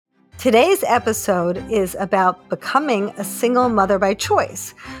Today's episode is about becoming a single mother by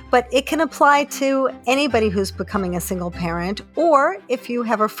choice, but it can apply to anybody who's becoming a single parent, or if you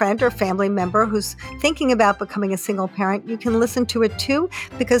have a friend or family member who's thinking about becoming a single parent, you can listen to it too,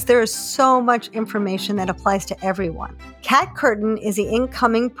 because there is so much information that applies to everyone. Kat Curtin is the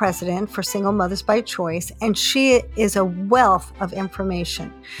incoming president for Single Mothers by Choice, and she is a wealth of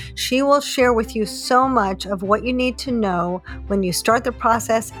information. She will share with you so much of what you need to know when you start the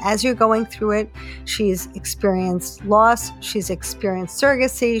process as you're going through it. She's experienced loss, she's experienced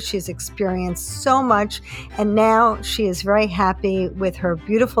surrogacy, she's experienced so much, and now she is very happy with her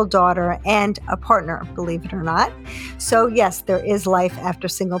beautiful daughter and a partner, believe it or not. So yes, there is life after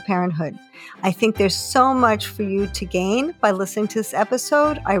single parenthood. I think there's so much for you to gain by listening to this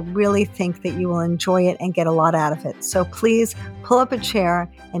episode. I really think that you will enjoy it and get a lot out of it. So please pull up a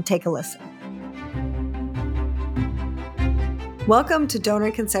chair and take a listen. Welcome to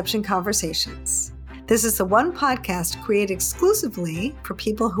Donor Conception Conversations. This is the one podcast created exclusively for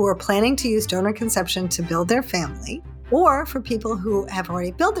people who are planning to use donor conception to build their family, or for people who have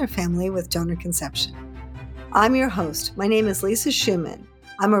already built their family with donor conception. I'm your host. My name is Lisa Schumann.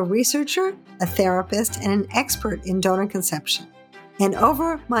 I'm a researcher, a therapist, and an expert in donor conception. And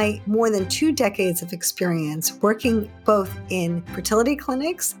over my more than 2 decades of experience working both in fertility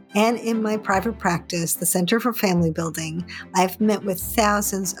clinics and in my private practice, the Center for Family Building, I've met with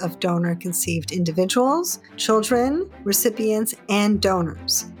thousands of donor-conceived individuals, children, recipients, and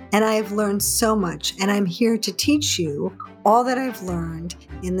donors. And I've learned so much, and I'm here to teach you all that I've learned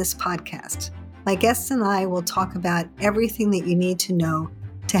in this podcast. My guests and I will talk about everything that you need to know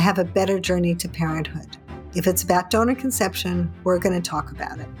to have a better journey to parenthood. If it's about donor conception, we're going to talk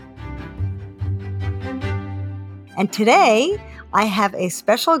about it. And today, I have a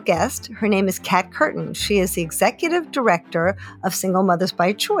special guest. Her name is Kat Curtin. She is the executive director of Single Mothers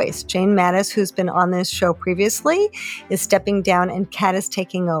by Choice. Jane Mattis, who's been on this show previously, is stepping down and Kat is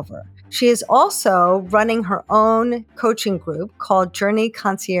taking over. She is also running her own coaching group called Journey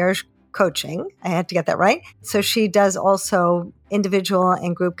Concierge Coaching. I had to get that right. So she does also individual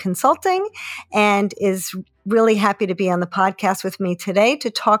and group consulting and is really happy to be on the podcast with me today to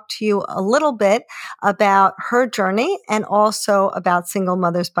talk to you a little bit about her journey and also about Single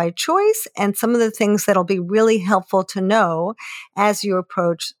Mothers by Choice and some of the things that'll be really helpful to know as you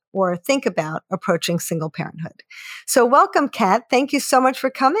approach or think about approaching single parenthood. So welcome, Kat. Thank you so much for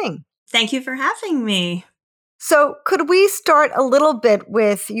coming. Thank you for having me. So could we start a little bit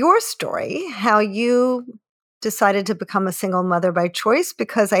with your story, how you decided to become a single mother by choice?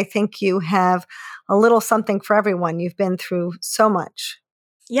 Because I think you have a little something for everyone. You've been through so much.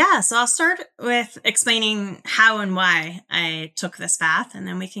 Yeah, so I'll start with explaining how and why I took this path, and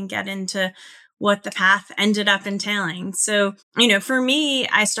then we can get into what the path ended up entailing. So, for me,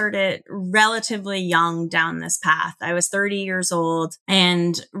 I started relatively young down this path. I was 30 years old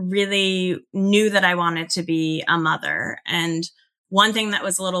and really knew that I wanted to be a mother. And one thing that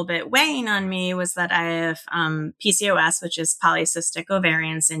was a little bit weighing on me was that I have PCOS, which is polycystic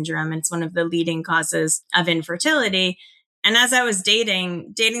ovarian syndrome. It's one of the leading causes of infertility. And as I was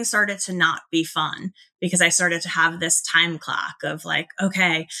dating started to not be fun because I started to have this time clock of like,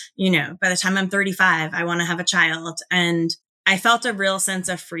 okay, by the time I'm 35, I want to have a child. And I felt a real sense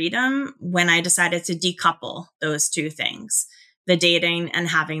of freedom when I decided to decouple those two things, the dating and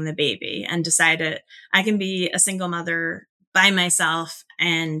having the baby, and decided I can be a single mother by myself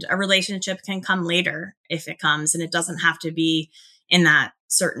and a relationship can come later if it comes, and it doesn't have to be in that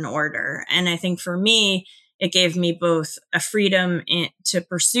certain order. And I think for me, it gave me both a freedom to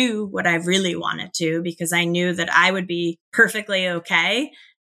pursue what I really wanted to, because I knew that I would be perfectly okay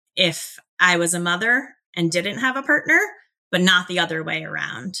if I was a mother and didn't have a partner, but not the other way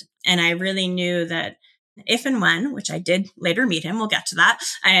around. And I really knew that if and when, which I did later meet him, we'll get to that,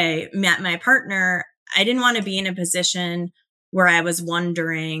 I met my partner, I didn't want to be in a position where I was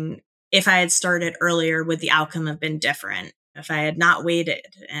wondering if I had started earlier, would the outcome have been different? If I had not waited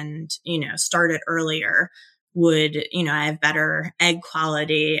and, started earlier, would, I have better egg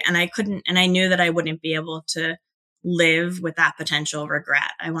quality? And I knew that I wouldn't be able to live with that potential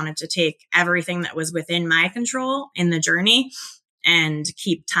regret. I wanted to take everything that was within my control in the journey and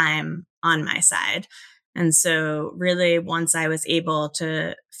keep time on my side. And so really, once I was able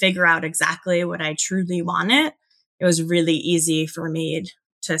to figure out exactly what I truly wanted, it was really easy for me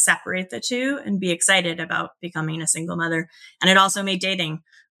to separate the two and be excited about becoming a single mother. And it also made dating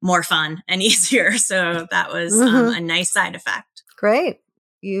more fun and easier. So that was a nice side effect. Great.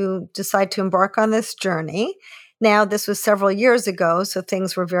 You decide to embark on this journey. Now, this was several years ago, so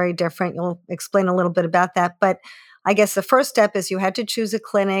things were very different. You'll explain a little bit about that. But I guess the first step is you had to choose a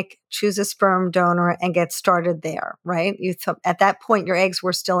clinic, choose a sperm donor, and get started there, right? You thought at that point your eggs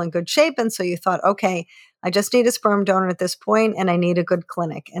were still in good shape. And so you thought, okay, I just need a sperm donor at this point and I need a good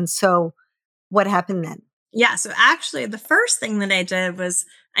clinic. And so what happened then? Yeah. So actually, the first thing that I did was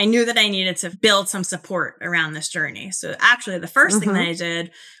I knew that I needed to build some support around this journey. So actually, the first thing that I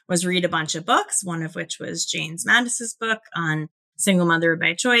did was read a bunch of books, one of which was James Mattis's book on single mother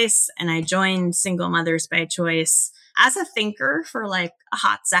by choice. And I joined Single Mothers by Choice as a thinker for like a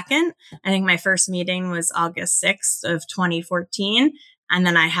hot second. I think my first meeting was August 6th of 2014. And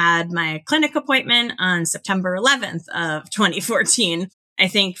then I had my clinic appointment on September 11th of 2014. I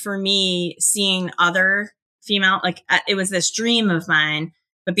think for me, seeing other female, like it was this dream of mine,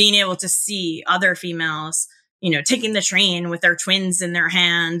 but being able to see other females, taking the train with their twins in their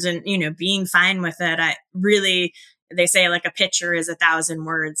hand and, being fine with it. They say like a picture is 1,000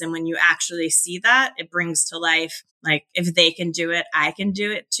 words. And when you actually see that, it brings to life, like if they can do it, I can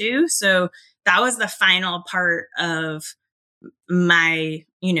do it too. So that was the final part of my,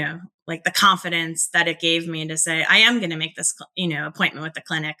 like the confidence that it gave me to say, I am going to make this, appointment with the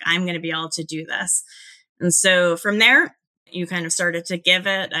clinic. I'm going to be able to do this. And so from there, you kind of started to give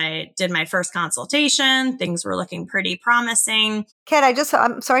it. I did my first consultation. Things were looking pretty promising. Kat,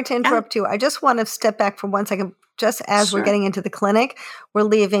 I'm sorry to interrupt you. I just want to step back for 1 second. Just as we're getting into the clinic, we're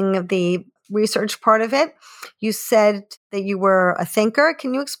leaving the research part of it. You said that you were a thinker.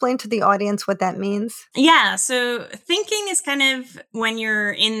 Can you explain to the audience what that means? Yeah. So thinking is kind of when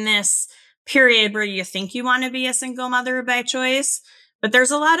you're in this period where you think you want to be a single mother by choice, but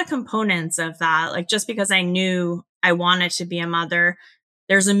there's a lot of components of that. Like just because I knew I wanted to be a mother,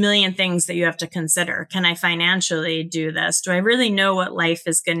 there's a million things that you have to consider. Can I financially do this? Do I really know what life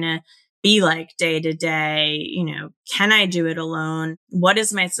is going to be like day to day? Can I do it alone? What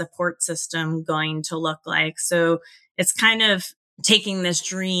is my support system going to look like? So it's kind of taking this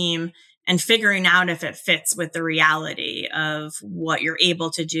dream and figuring out if it fits with the reality of what you're able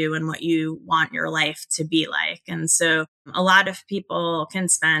to do and what you want your life to be like. And so a lot of people can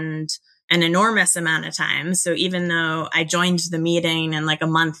spend an enormous amount of time. So even though I joined the meeting and like a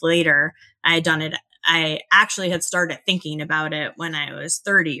month later, I had done it, I actually had started thinking about it when I was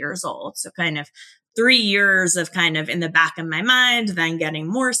 30 years old. So kind of 3 years of kind of in the back of my mind, then getting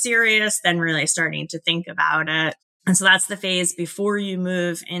more serious, then really starting to think about it. And so that's the phase before you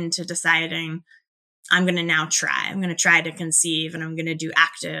move into deciding, I'm going to now try. I'm going to try to conceive and I'm going to do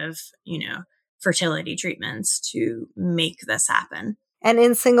active, fertility treatments to make this happen. And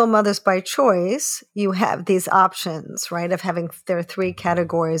in Single Mothers by Choice, you have these options, right? There are 3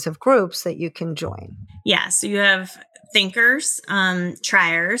 categories of groups that you can join. Yeah. So you have thinkers,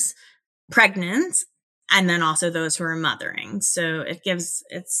 triers, pregnant, and then also those who are mothering. So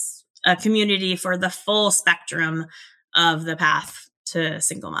it's a community for the full spectrum of the path to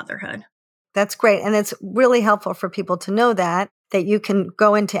single motherhood. That's great. And it's really helpful for people to know that you can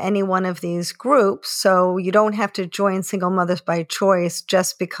go into any one of these groups. So you don't have to join Single Mothers by Choice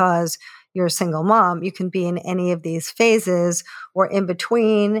just because you're a single mom. You can be in any of these phases or in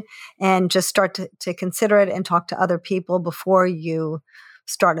between and just start to consider it and talk to other people before you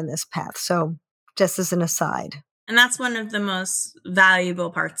start on this path. So just as an aside. And that's one of the most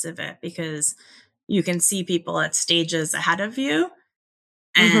valuable parts of it because you can see people at stages ahead of you.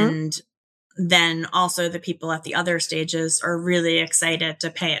 And then also the people at the other stages are really excited to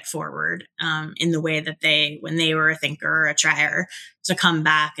pay it forward in the way that when they were a thinker or a trier, to come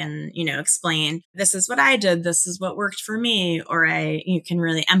back and, explain, this is what I did, this is what worked for me, or you can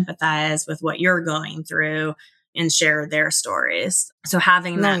really empathize with what you're going through and share their stories. So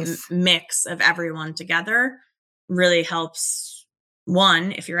having that mix of everyone together really helps,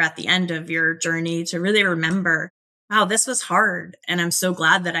 one, if you're at the end of your journey, to really remember, wow, this was hard. And I'm so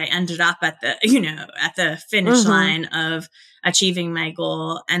glad that I ended up at the finish line of achieving my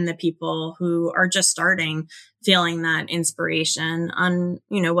goal, and the people who are just starting feeling that inspiration on,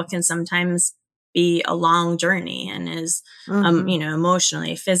 what can sometimes be a long journey and is,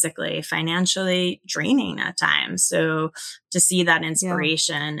 emotionally, physically, financially draining at times. So to see that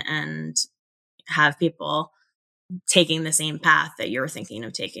inspiration and have people taking the same path that you're thinking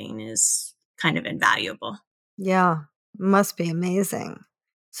of taking is kind of invaluable. Yeah, must be amazing.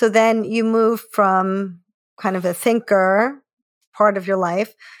 So then you move from kind of a thinker part of your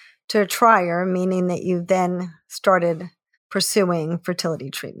life to a trier, meaning that you then started pursuing fertility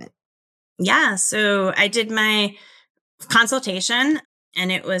treatment. Yeah. So I did my consultation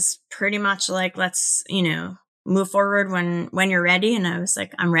and it was pretty much like, let's, move forward when you're ready. And I was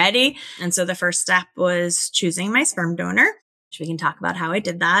like, I'm ready. And so the first step was choosing my sperm donor. We can talk about how I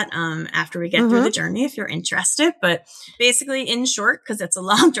did that after we get through Mm-hmm. the journey if you're interested. But basically, in short, because it's a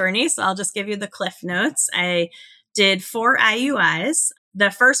long journey, so I'll just give you the cliff notes. I did 4 IUIs. The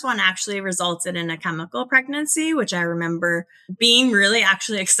first one actually resulted in a chemical pregnancy, which I remember being really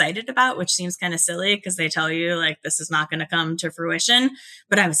actually excited about, which seems kind of silly because they tell you like this is not going to come to fruition.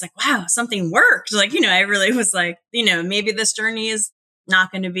 But I was like, wow, something worked. Like, I really was like, maybe this journey is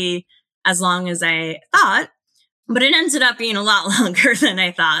not going to be as long as I thought. But it ended up being a lot longer than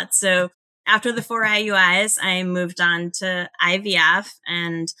I thought. So after the 4 IUIs, I moved on to IVF,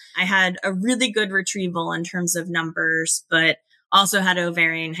 and I had a really good retrieval in terms of numbers, but also had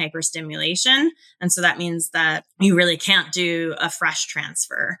ovarian hyperstimulation. And so that means that you really can't do a fresh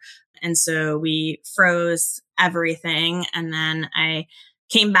transfer. And so we froze everything. And then I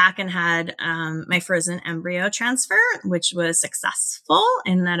came back and had my frozen embryo transfer, which was successful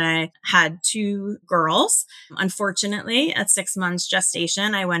in that I had 2 girls. Unfortunately, at 6 months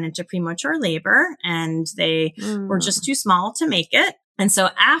gestation, I went into premature labor and they were just too small to make it. And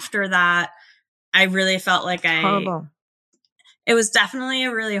so after that, I really felt like Horrible. It was definitely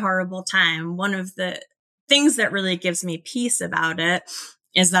a really horrible time. One of the things that really gives me peace about it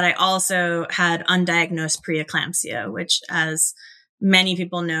is that I also had undiagnosed preeclampsia, which, as many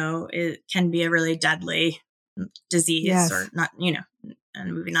people know, it can be a really deadly disease. Yes. Or not,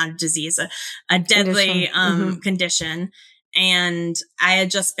 and maybe not a disease, a deadly condition. And I had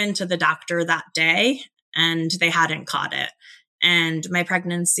just been to the doctor that day and they hadn't caught it. And my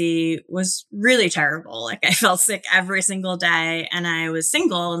pregnancy was really terrible. Like I felt sick every single day and I was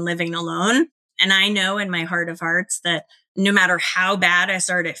single and living alone. And I know in my heart of hearts that no matter how bad I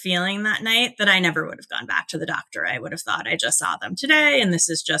started feeling that night, that I never would have gone back to the doctor. I would have thought I just saw them today and this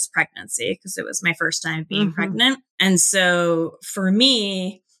is just pregnancy, because it was my first time being pregnant. And so for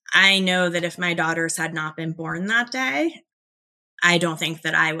me, I know that if my daughters had not been born that day, I don't think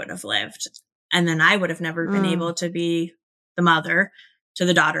that I would have lived. And then I would have never been able to be the mother to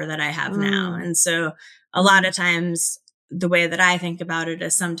the daughter that I have now. And so a lot of times the way that I think about it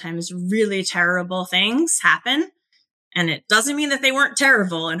is sometimes really terrible things happen. And it doesn't mean that they weren't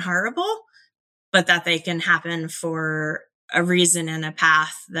terrible and horrible, but that they can happen for a reason and a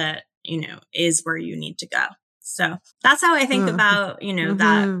path that, is where you need to go. So that's how I think about,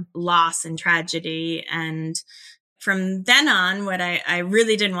 that loss and tragedy. And from then on, what I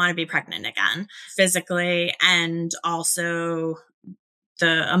really didn't want to be pregnant again, physically, and also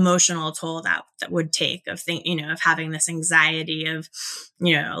the emotional toll that would take of of having this anxiety of,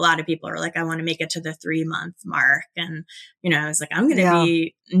 a lot of people are like, I want to make it to the 3-month mark. And, I was like, I'm going to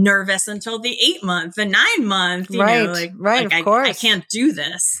be nervous until the 8-month, the 9-month, right. Of course. I can't do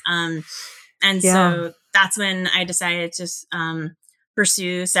this. So that's when I decided to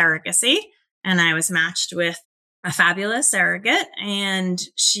pursue surrogacy, and I was matched with a fabulous surrogate, and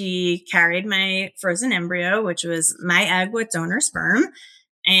she carried my frozen embryo, which was my egg with donor sperm.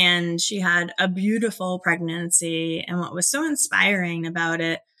 And she had a beautiful pregnancy. And what was so inspiring about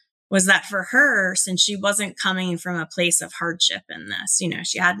it was that for her, since she wasn't coming from a place of hardship in this,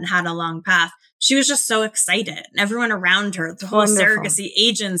 she hadn't had a long path, she was just so excited. And everyone around her, the whole surrogacy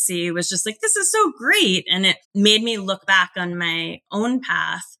agency was just like, this is so great. And it made me look back on my own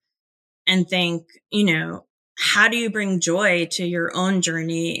path and think, how do you bring joy to your own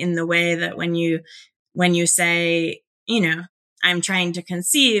journey in the way that when you say, I'm trying to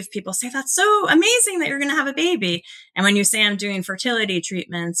conceive, people say, that's so amazing that you're going to have a baby. And when you say I'm doing fertility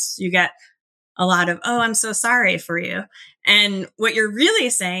treatments, you get a lot of, oh, I'm so sorry for you. And what you're really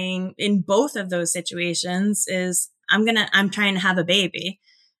saying in both of those situations is I'm trying to have a baby.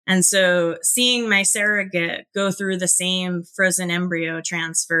 And so seeing my surrogate go through the same frozen embryo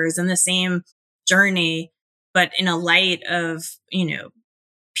transfers and the same journey, but in a light of,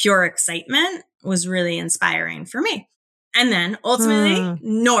 pure excitement, was really inspiring for me. And then ultimately,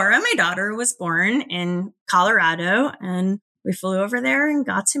 Nora, my daughter, was born in Colorado, and we flew over there and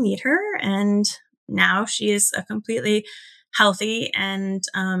got to meet her. And now she is a completely healthy and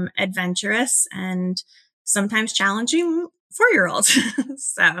adventurous and sometimes challenging 4-year-old.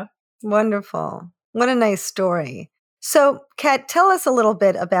 So wonderful. What a nice story. So, Kat, tell us a little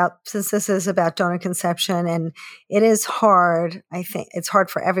bit about, since this is about donor conception, and it is hard, I think it's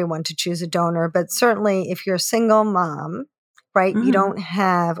hard for everyone to choose a donor, but certainly if you're a single mom, right, you don't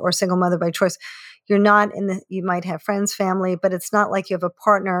have, or single mother by choice, you're not you might have friends, family, but it's not like you have a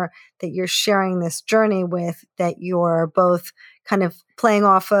partner that you're sharing this journey with, that you're both kind of playing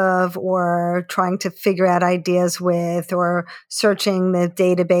off of or trying to figure out ideas with or searching the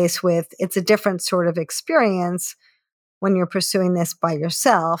database with. It's a different sort of experience when you're pursuing this by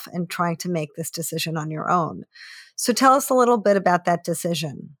yourself and trying to make this decision on your own. So tell us a little bit about that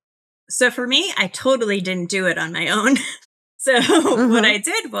decision. So for me, I totally didn't do it on my own. So what I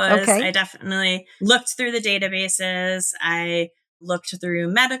did was I definitely looked through the databases. I looked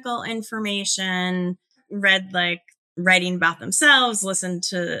through medical information, read like writing about themselves, listened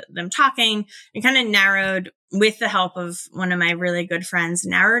to them talking, and kind of narrowed, with the help of one of my really good friends,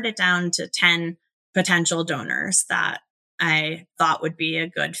 narrowed it down to 10 potential donors that I thought would be a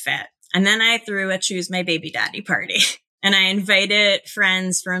good fit. And then I threw a Choose My Baby Daddy party. And I invited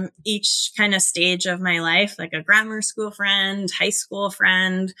friends from each kind of stage of my life, like a grammar school friend, high school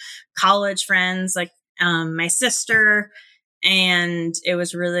friend, college friends, like my sister. And it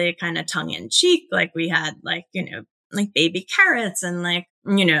was really kind of tongue in cheek. Like we had like, like baby carrots and like,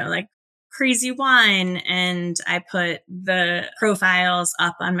 like crazy wine. And I put the profiles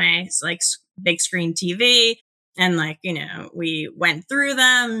up on my like big screen TV and like, we went through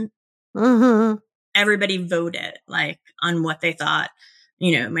them. Everybody voted like on what they thought,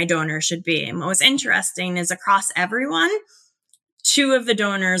 my donor should be. And what was interesting is across everyone, 2 of the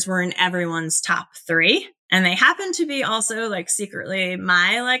donors were in everyone's top 3. And they happened to be also like secretly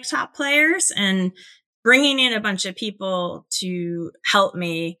my like top players, and bringing in a bunch of people to help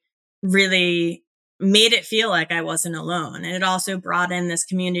me really made it feel like I wasn't alone. And it also brought in this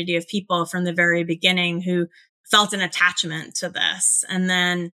community of people from the very beginning who felt an attachment to this. And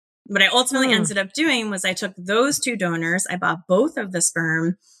then what I ultimately ended up doing was I took those 2 donors, I bought both of the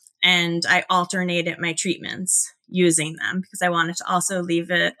sperm, and I alternated my treatments using them because I wanted to also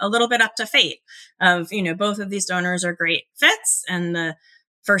leave it a little bit up to fate of, both of these donors are great fits, and the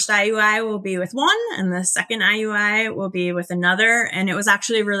first IUI will be with one and the second IUI will be with another. And it was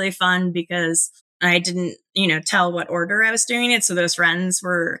actually really fun because I didn't, tell what order I was doing it. So those friends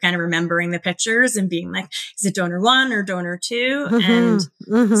were kind of remembering the pictures and being like, is it donor 1 or donor 2? And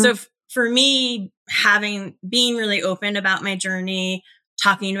so for me, being really open about my journey,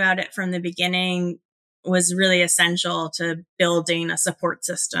 talking about it from the beginning was really essential to building a support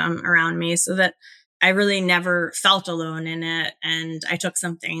system around me so that I really never felt alone in it. And I took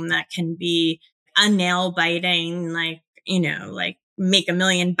something that can be a nail biting, like, like make a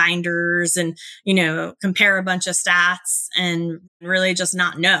million binders and, compare a bunch of stats and really just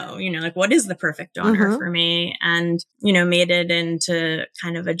not know, like what is the perfect donor for me, and, made it into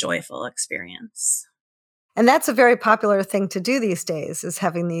kind of a joyful experience. And that's a very popular thing to do these days, is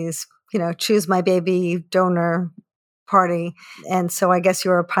having these, Choose My Baby donor party. And so I guess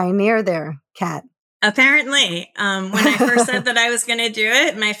you're a pioneer there, Kat. Apparently, when I first said that I was going to do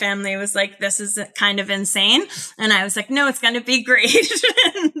it, my family was like, this is kind of insane. And I was like, no, it's going to be great.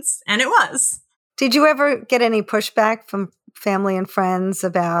 And it was. Did you ever get any pushback from family and friends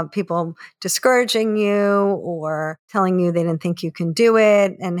about people discouraging you or telling you they didn't think you can do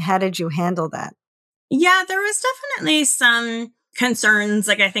it? And how did you handle that? Yeah, there was definitely some concerns.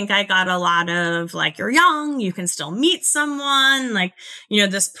 Like, I think I got a lot of like, you're young, you can still meet someone. Like,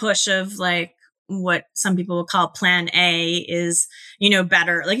 this push of like, what some people will call plan A is,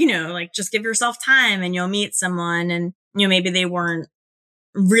 better, like, like just give yourself time and you'll meet someone. And, maybe they weren't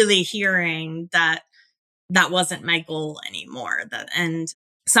really hearing that wasn't my goal anymore. And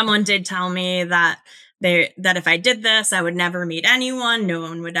someone did tell me that if I did this, I would never meet anyone. No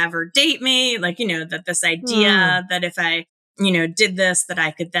one would ever date me. Like, that this idea that if I, did this, that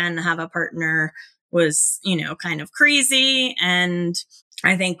I could then have a partner was, kind of crazy. And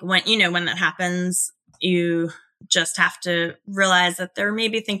I think when that happens, you just have to realize that they're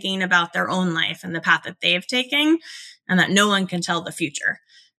maybe thinking about their own life and the path that they've taken, and that no one can tell the future.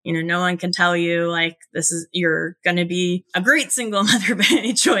 No one can tell you like, you're going to be a great single mother by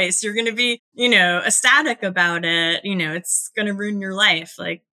any choice. You're going to be, ecstatic about it. It's going to ruin your life.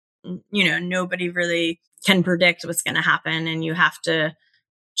 Like, nobody really can predict what's going to happen. And you have to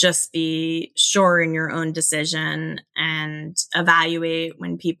just be sure in your own decision and evaluate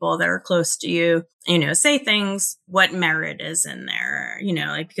when people that are close to you, say things, what merit is in there,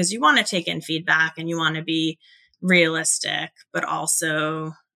 like, because you want to take in feedback and you want to be realistic, but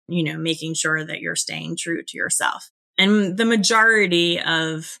also, making sure that you're staying true to yourself. And the majority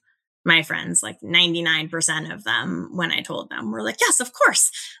of my friends, like 99% of them, when I told them, were like, yes, of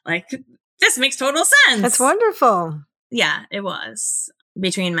course. Like, this makes total sense. That's wonderful. Yeah, it was.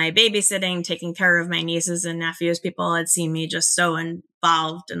 Between my babysitting, taking care of my nieces and nephews, people had seen me just so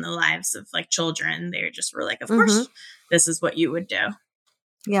involved in the lives of like children. They just were like, of course, this is what you would do.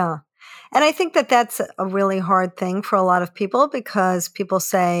 Yeah. And I think that that's a really hard thing for a lot of people, because people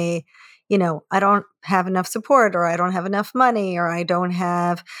say, I don't have enough support, or I don't have enough money, or I don't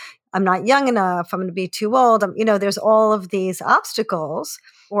have I'm not young enough. I'm going to be too old. There's all of these obstacles,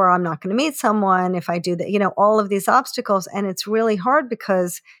 or I'm not going to meet someone if I do that, all of these obstacles. And it's really hard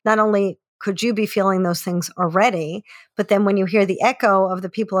because not only could you be feeling those things already, but then when you hear the echo of the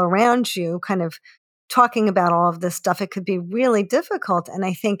people around you kind of talking about all of this stuff, it could be really difficult. And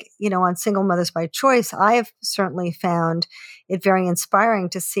I think, on Single Mothers by Choice, I have certainly found it very inspiring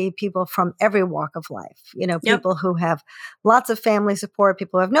to see people from every walk of life, Yep. people who have lots of family support,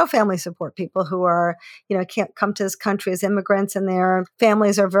 people who have no family support, people who are, can't come to this country as immigrants and their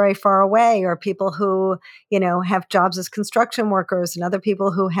families are very far away, or people who, have jobs as construction workers, and other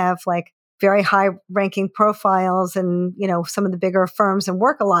people who have like very high ranking profiles and, some of the bigger firms and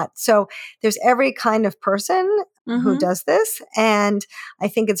work a lot. So there's every kind of person who does this. And I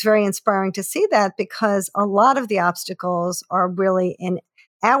think it's very inspiring to see that, because a lot of the obstacles are really in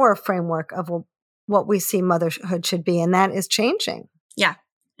our framework of what we see motherhood should be. And that is changing. Yeah.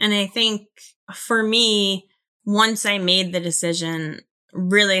 And I think for me, once I made the decision,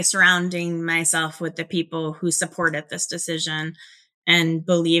 really surrounding myself with the people who supported this decision and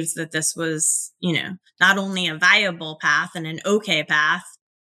believes that this was, not only a viable path and an okay path,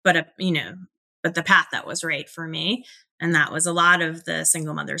 but but the path that was right for me. And that was a lot of the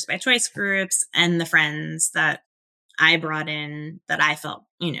Single Mothers by Choice groups and the friends that I brought in that I felt,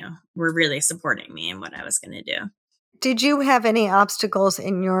 were really supporting me in what I was going to do. Did you have any obstacles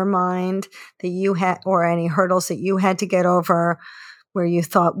in your mind that you had, or any hurdles that you had to get over where you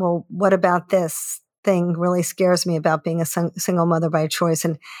thought, well, what about this thing really scares me about being a single mother by choice?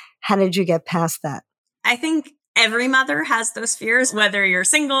 And how did you get past that? I think every mother has those fears, whether you're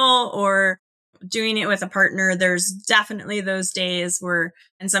single or doing it with a partner. There's definitely those days where,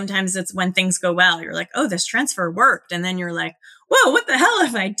 and sometimes it's when things go well, you're like, oh, this transfer worked. And then you're like, whoa, what the hell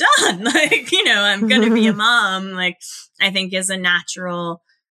have I done? Like, I'm going to be a mom. Like, I think is a natural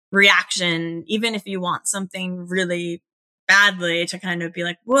reaction, even if you want something really badly, to kind of be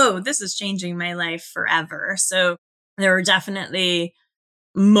like, whoa, this is changing my life forever. So there were definitely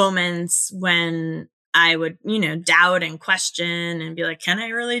moments when I would, doubt and question and be like, can I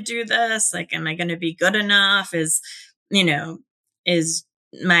really do this? Like, am I going to be good enough? Is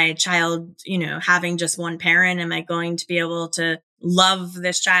my child, having just one parent? Am I going to be able to love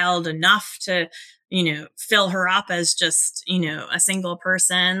this child enough to, fill her up as just, a single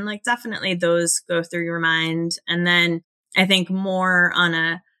person? Like, definitely those go through your mind. And then I think more on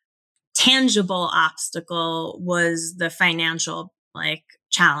a tangible obstacle was the financial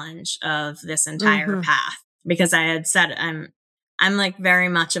challenge of this entire path, because I had said I'm like very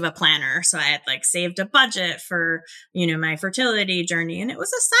much of a planner. So I had saved a budget for, my fertility journey, and it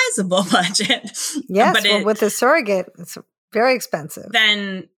was a sizable budget. Yes, but with a surrogate, it's very expensive.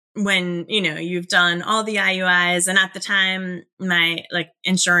 Then when, you've done all the IUIs, and at the time my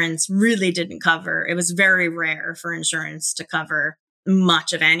insurance really didn't cover, it was very rare for insurance to cover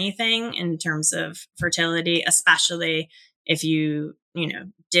much of anything in terms of fertility, especially if you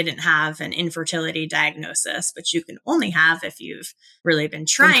didn't have an infertility diagnosis, but you can only have if you've really been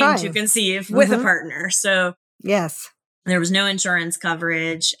trying to conceive with a partner. So yes, there was no insurance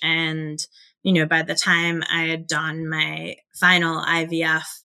coverage. And, by the time I had done my final IVF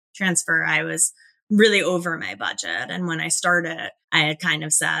transfer, I was really over my budget. And when I started, I had kind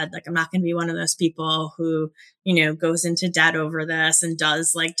of said, I'm not going to be one of those people who, goes into debt over this and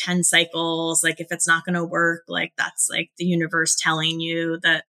does 10 cycles. If it's not going to work, that's the universe telling you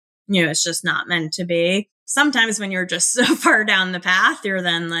that, it's just not meant to be. Sometimes when you're just so far down the path, you're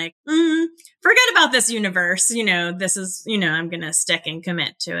then forget about this universe. This is, I'm going to stick and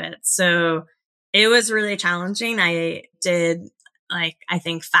commit to it. So it was really challenging. I did I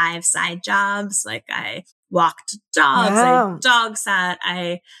think 5 side jobs. I walked dogs, I dog sat,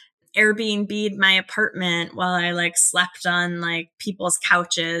 I Airbnb'd my apartment while I slept on people's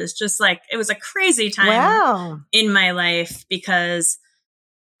couches. Just it was a crazy time in my life, because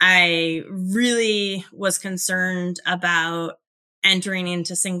I really was concerned about entering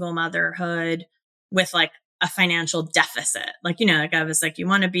into single motherhood with a financial deficit. I was you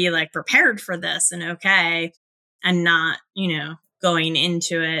want to be prepared for this and okay, and not, going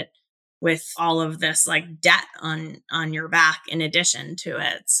into it with all of this debt on your back in addition to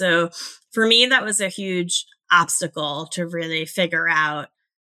it. So for me, that was a huge obstacle to really figure out,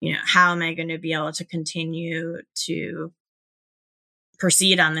 how am I going to be able to continue to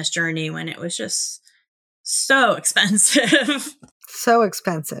proceed on this journey when it was just so expensive. So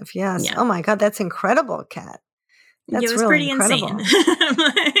expensive. Yes. Yeah. Oh my God. That's incredible, Kat. That's it was really pretty incredible.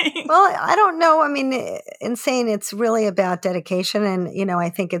 Insane. Well, I don't know. I mean, insane. It's really about dedication. And, I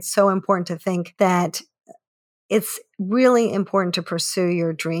think it's so important to think that it's really important to pursue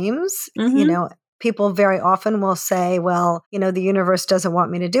your dreams. Mm-hmm. People very often will say, well, the universe doesn't want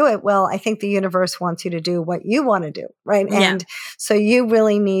me to do it. Well, I think the universe wants you to do what you want to do, right? Yeah. And so you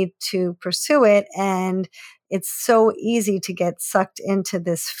really need to pursue it. And it's so easy to get sucked into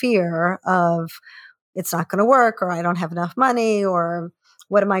this fear of it's not going to work, or I don't have enough money, or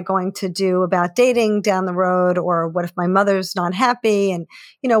what am I going to do about dating down the road? Or what if my mother's not happy? And,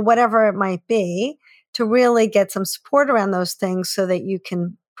 whatever it might be, to really get some support around those things so that you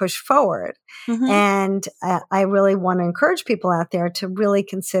can push forward. Mm-hmm. And I really want to encourage people out there to really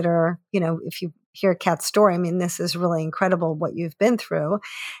consider, if you hear Kat's story, I mean, this is really incredible what you've been through.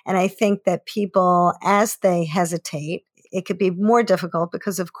 And I think that people, as they hesitate, it could be more difficult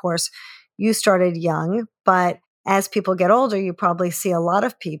because, of course, you started young, but as people get older, you probably see a lot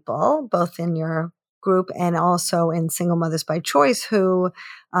of people, both in your group and also in Single Mothers by Choice, who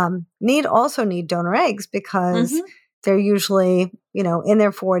need donor eggs because Mm-hmm. they're usually, in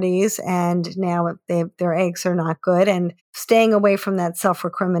their 40s, and now their eggs are not good. And staying away from that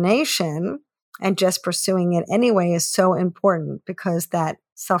self-recrimination and just pursuing it anyway is so important, because that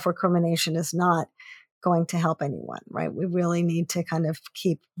self-recrimination is not going to help anyone, right? We really need to kind of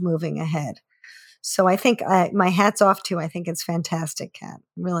keep moving ahead. So I think my hat's off to you. I think it's fantastic, Kat.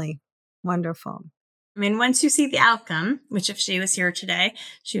 Really wonderful. I mean, once you see the outcome, which if she was here today,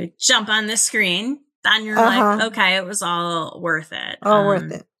 she would jump on the screen, then you're like, okay, it was all worth it. All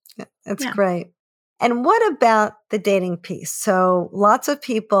worth it. That's great. And what about the dating piece? So lots of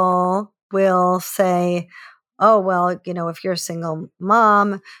people will say, oh, well, if you're a single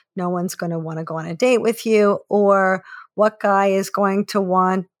mom, no one's going to want to go on a date with you. Or what guy is going to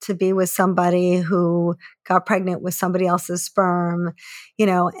want to be with somebody who got pregnant with somebody else's sperm,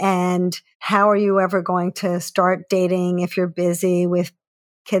 and how are you ever going to start dating if you're busy with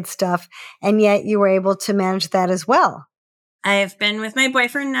kid stuff? And yet you were able to manage that as well. I've been with my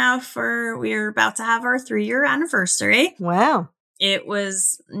boyfriend now we're about to have our 3-year anniversary. Wow. It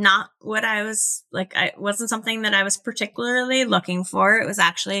was not what I was like. It wasn't something that I was particularly looking for. It was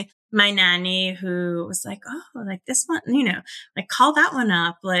actually my nanny who was like, oh, like this one, like call that one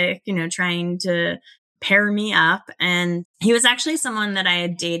up, like, trying to pair me up. And he was actually someone that I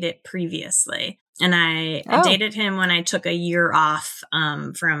had dated previously. And I dated him when I took a year off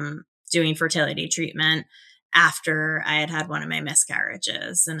from doing fertility treatment after I had one of my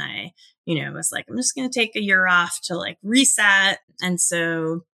miscarriages. And I was like, I'm just going to take a year off to like reset. And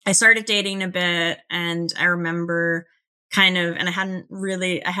so I started dating a bit, and I remember and I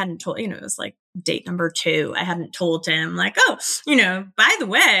hadn't told, it was like date number 2. I hadn't told him like, oh, by the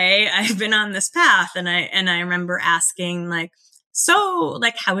way, I've been on this path. And I remember asking like, so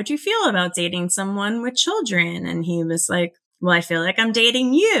like, how would you feel about dating someone with children? And he was like, well, I feel like I'm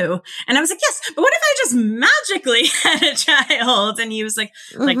dating you. And I was like, yes, but what if I just magically had a child? And he was like,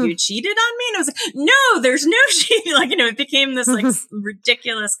 like you cheated on me? And I was like, no, there's no cheating. Like, it became this like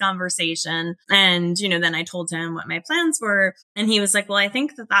ridiculous conversation. And, then I told him what my plans were. And he was like, well, I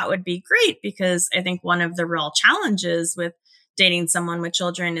think that would be great, because I think one of the real challenges with dating someone with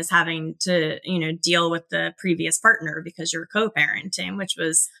children is having to, deal with the previous partner because you're co-parenting, which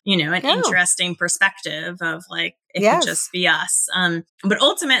was, an interesting perspective of like, it could just be us. But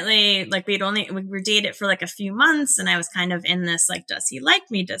ultimately, like we were dated for like a few months, and I was kind of in this, like, does he like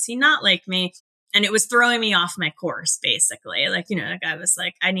me? Does he not like me? And it was throwing me off my course, basically. Like, like I was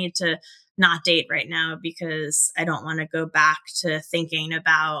like, I need to not date right now because I don't want to go back to thinking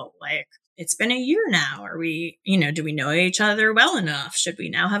about like, it's been a year now. Are we, do we know each other well enough? Should we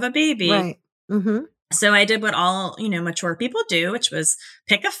now have a baby? Right. Mm-hmm. So I did what all, mature people do, which was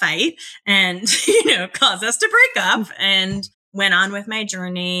pick a fight and, cause us to break up, and went on with my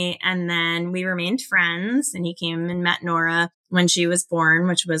journey. And then we remained friends, and he came and met Nora when she was born,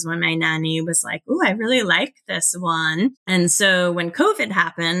 which was when my nanny was like, oh, I really like this one. And so when COVID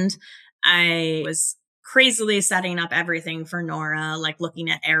happened, I was crazily setting up everything for Nora, like looking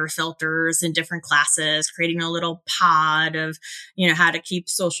at air filters in different classes, creating a little pod of, how to keep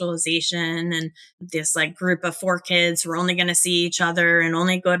socialization, and this like group of 4 kids who are only going to see each other and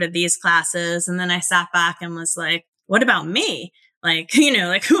only go to these classes. And then I sat back and was like, what about me? Like,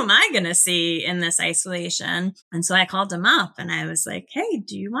 like who am I going to see in this isolation? And so I called him up and I was like, hey,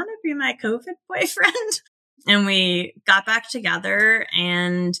 do you want to be my COVID boyfriend? And we got back together,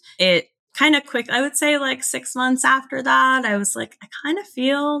 and it kind of quick, I would say like 6 months after that, I was like, I kind of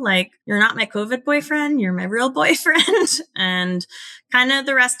feel like you're not my COVID boyfriend, you're my real boyfriend. And kind of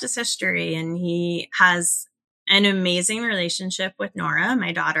the rest is history. And he has an amazing relationship with Nora,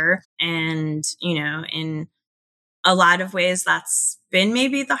 my daughter. And, in a lot of ways, that's been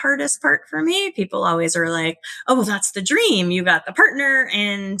maybe the hardest part for me. People always are like, oh, well, that's the dream. You got the partner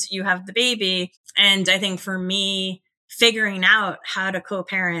and you have the baby. And I think for me, figuring out how to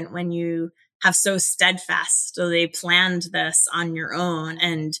co-parent when you have so steadfastly planned this on your own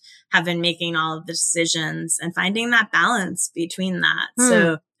and have been making all of the decisions and finding that balance between that.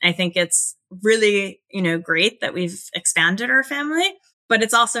 So I think it's really, great that we've expanded our family, but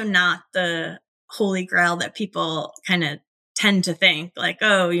it's also not the holy grail that people kind of tend to think like,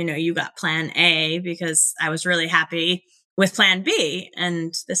 oh, you got plan A, because I was really happy with plan B.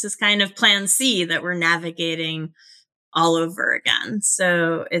 And this is kind of plan C that we're navigating all over again.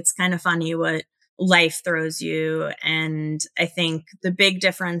 So it's kind of funny what life throws you. And I think the big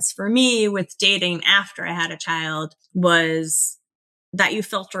difference for me with dating after I had a child was that you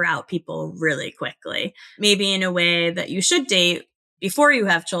filter out people really quickly, maybe in a way that you should date before you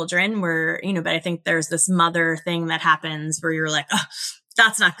have children where, but I think there's this mother thing that happens where you're like, oh,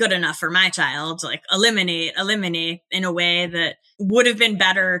 that's not good enough for my child. Like eliminate in a way that would have been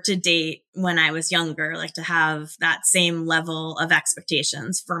better to date when I was younger, like to have that same level of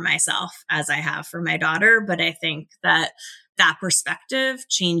expectations for myself as I have for my daughter. But I think that perspective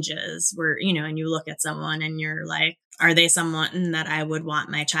changes where, and you look at someone and you're like, are they someone that I would want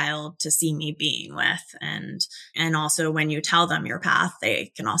my child to see me being with? And also when you tell them your path,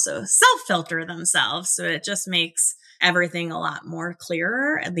 they can also self-filter themselves. So it just makes everything a lot more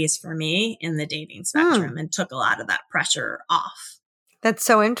clearer, at least for me, in the dating spectrum, and took a lot of that pressure off. That's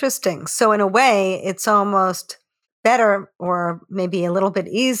so interesting. So in a way, it's almost better or maybe a little bit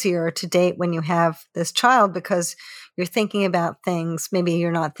easier to date when you have this child because you're thinking about things. Maybe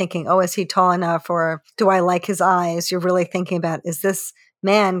you're not thinking, oh, is he tall enough? Or do I like his eyes? You're really thinking about, is this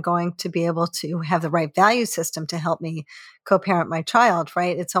man going to be able to have the right value system to help me co-parent my child,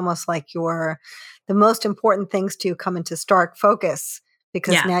 right? It's almost like the most important things to you come into stark focus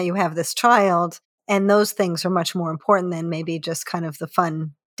because now you have this child, and those things are much more important than maybe just kind of the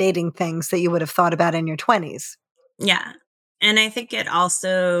fun dating things that you would have thought about in your 20s. Yeah. And I think it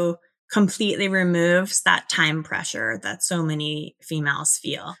also completely removes that time pressure that so many females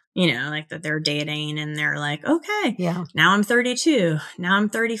feel, like that they're dating and they're like, okay, now I'm 32, now I'm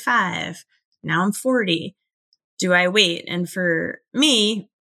 35, now I'm 40. Do I wait? And for me,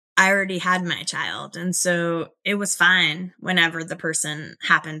 I already had my child. And so it was fine whenever the person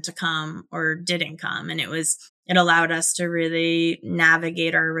happened to come or didn't come. And it allowed us to really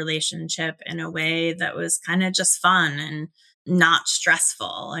navigate our relationship in a way that was kind of just fun and not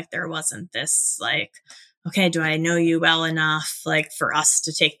stressful. Like there wasn't this like, okay, do I know you well enough like for us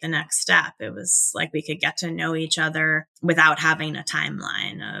to take the next step? It was like we could get to know each other without having a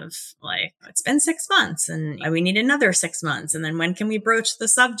timeline of like, it's been 6 months and we need another 6 months. And then when can we broach the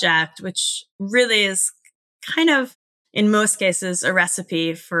subject, which really is kind of, in most cases, a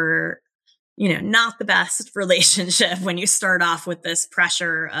recipe for, not the best relationship when you start off with this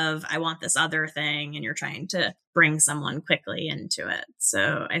pressure of, I want this other thing, and you're trying to bring someone quickly into it.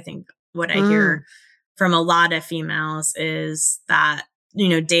 So I think what I hear from a lot of females is that,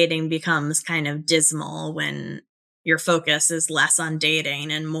 dating becomes kind of dismal when your focus is less on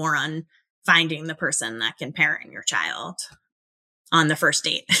dating and more on finding the person that can parent your child on the first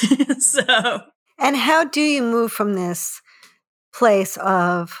date. And how do you move from this place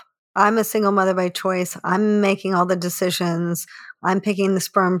of, I'm a single mother by choice, I'm making all the decisions, I'm picking the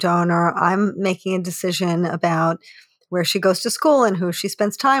sperm donor, I'm making a decision about where she goes to school and who she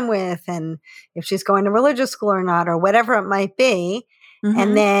spends time with and if she's going to religious school or not or whatever it might be.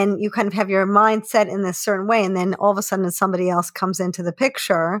 And then you kind of have your mind set in this certain way. And then all of a sudden somebody else comes into the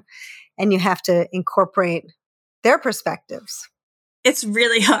picture and you have to incorporate their perspectives. It's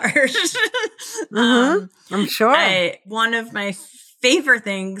really hard. I'm sure. One of my favorite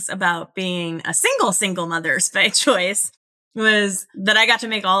things about being a single mother by choice was that I got to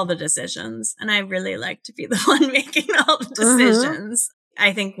make all the decisions. And I really like to be the one making all the decisions.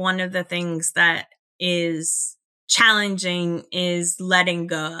 I think one of the things that is challenging is letting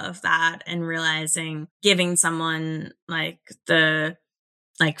go of that and realizing giving someone like the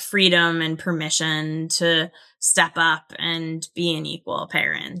freedom and permission to step up and be an equal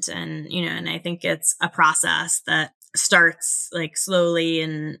parent. And, and I think it's a process that starts like slowly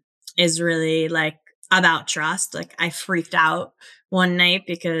and is really like about trust. Like I freaked out one night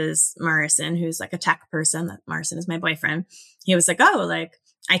because Morrison, who's like a tech person, Morrison is my boyfriend. He was like, oh, like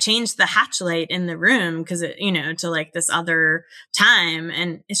I changed the hatch light in the room because it, to like this other time.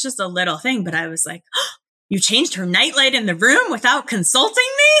 And it's just a little thing, but I was like, oh, you changed her nightlight in the room without consulting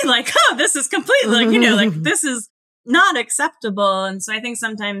me? Like, oh, this is completely like, this is not acceptable. And so I think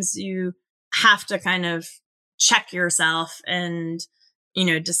sometimes you have to kind of check yourself and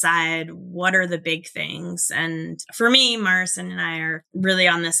decide what are the big things. And for me, Marcin and I are really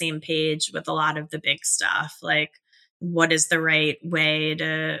on the same page with a lot of the big stuff, like what is the right way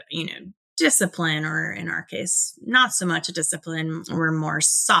to, discipline, or in our case, not so much a discipline. We're more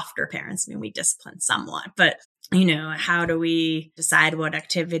softer parents. I mean, we discipline somewhat, but how do we decide what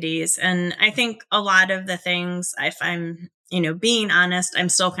activities? And I think a lot of the things, if I'm, being honest, I'm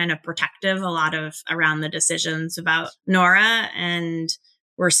still kind of protective a lot of around the decisions about Nora. And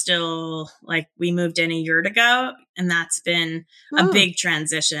we're still like, we moved in a year ago, and that's been a big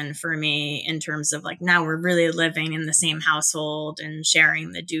transition for me in terms of like, now we're really living in the same household and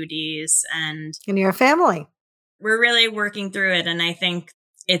sharing the duties, and in your family. We're really working through it. And I think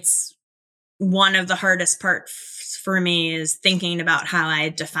it's one of the hardest parts for me is thinking about how I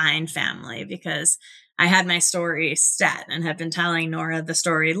define family, because I had my story set and have been telling Nora the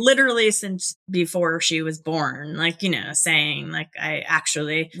story literally since before she was born. Like, saying like I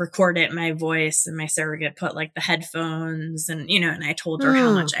actually recorded my voice, and my surrogate put like the headphones, and, and I told her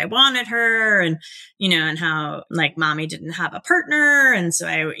how much I wanted her, and, and how like mommy didn't have a partner. And so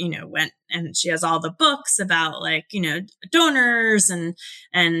I, went, and she has all the books about like, donors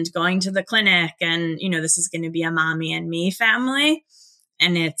and going to the clinic, and, this is going to be a mommy and me family.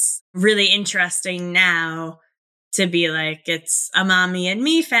 And it's really interesting now to be like, it's a mommy and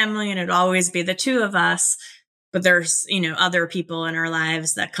me family, and it'd always be the two of us. But there's, other people in our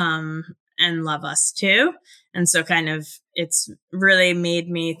lives that come and love us too. And so kind of it's really made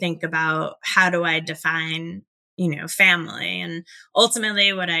me think about, how do I define, family? And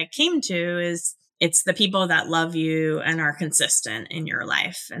ultimately what I came to is it's the people that love you and are consistent in your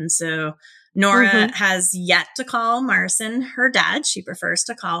life. And so Nora has yet to call Marcin her dad. She prefers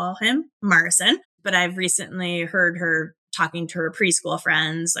to call him Marcin. But I've recently heard her talking to her preschool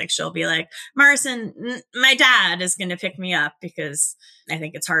friends. Like she'll be like, Marcin, my dad is going to pick me up, because I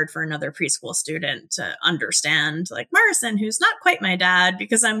think it's hard for another preschool student to understand like Marcin, who's not quite my dad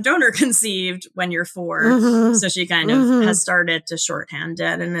because I'm donor conceived when you're 4. So she kind of has started to shorthand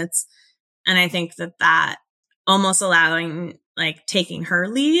it. And I think that almost allowing, like taking her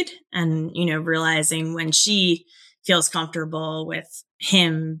lead and, realizing when she feels comfortable with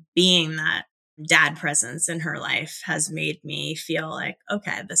him being that dad presence in her life has made me feel like,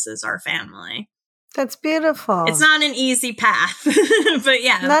 okay, this is our family. That's beautiful. It's not an easy path, but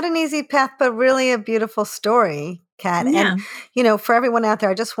yeah. Not an easy path, but really a beautiful story, Kat. Yeah. And, for everyone out there,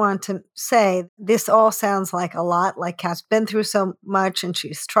 I just wanted to say this all sounds like a lot, like Kat's been through so much and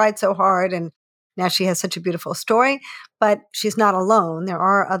she's tried so hard, and now she has such a beautiful story, but she's not alone. There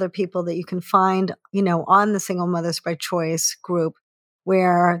are other people that you can find, on the Single Mothers by Choice group,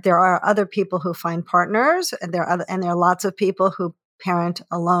 where there are other people who find partners, and there are lots of people who parent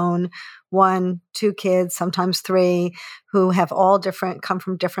alone, 1, 2 kids, sometimes 3, who have all come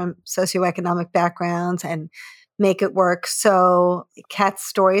from different socioeconomic backgrounds and make it work. So Kat's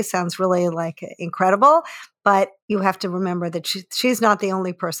story sounds really like incredible, but you have to remember that she's not the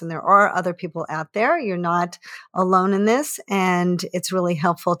only person. There are other people out there. You're not alone in this. And it's really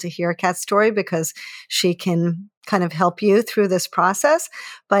helpful to hear Kat's story, because she can kind of help you through this process.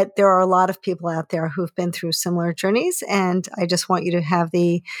 But there are a lot of people out there who've been through similar journeys. And I just want you to have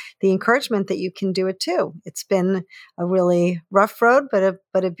the encouragement that you can do it too. It's been a really rough road, but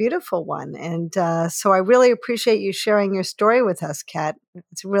a beautiful one. And so I really appreciate you sharing your story with us, Kat.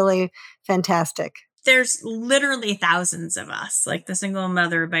 It's really fantastic. There's literally thousands of us. Like the Single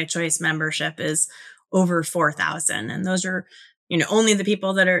Mother by Choice membership is over 4,000. And those are, only the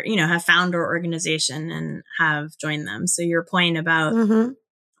people that are, have found our organization and have joined them. So your point about,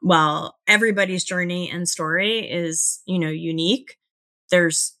 well, everybody's journey and story is, unique.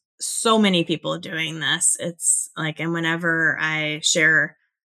 There's so many people doing this. It's like, and whenever I share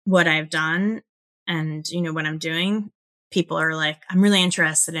what I've done and, what I'm doing, people are like, I'm really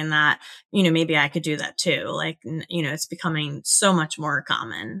interested in that. Maybe I could do that too. Like, it's becoming so much more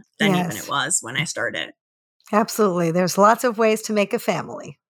common than even it was when I started. Absolutely. There's lots of ways to make a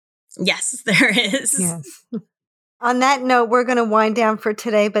family. Yes, there is. Yes. On that note, we're going to wind down for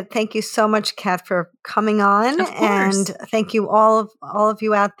today, but thank you so much, Kat, for coming on. Of course. And thank you all of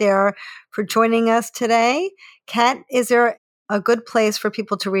you out there for joining us today. Kat, is there a good place for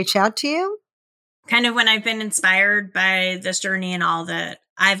people to reach out to you? Kind of when I've been inspired by this journey and all that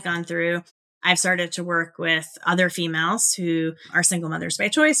I've gone through, I've started to work with other females who are single mothers by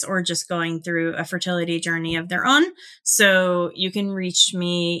choice or just going through a fertility journey of their own. So you can reach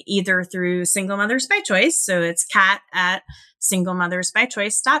me either through Single Mothers by Choice. So it's Kat at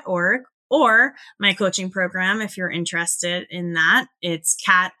singlemothersbychoice.org, or my coaching program, if you're interested in that. It's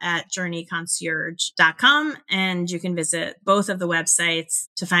kat@journeyconcierge.com. And you can visit both of the websites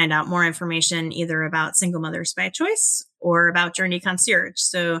to find out more information either about Single Mothers by Choice or about Journey Concierge.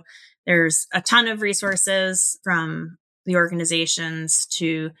 So there's a ton of resources from the organizations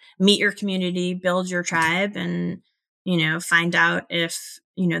to meet your community, build your tribe, and, find out if,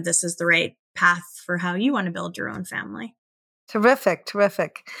 this is the right path for how you want to build your own family. Terrific,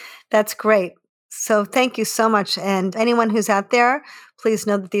 terrific. That's great. So thank you so much. And anyone who's out there, please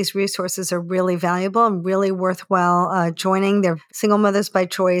know that these resources are really valuable and really worthwhile joining. Their Single Mothers by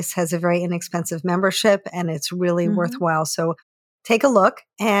Choice has a very inexpensive membership, and it's really worthwhile. So take a look.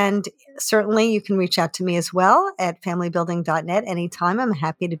 And certainly you can reach out to me as well at familybuilding.net anytime. I'm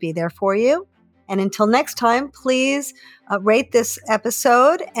happy to be there for you. And until next time, please rate this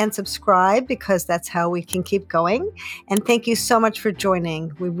episode and subscribe, because that's how we can keep going. And thank you so much for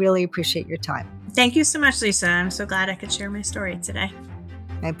joining. We really appreciate your time. Thank you so much, Lisa. I'm so glad I could share my story today.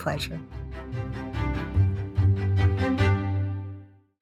 My pleasure.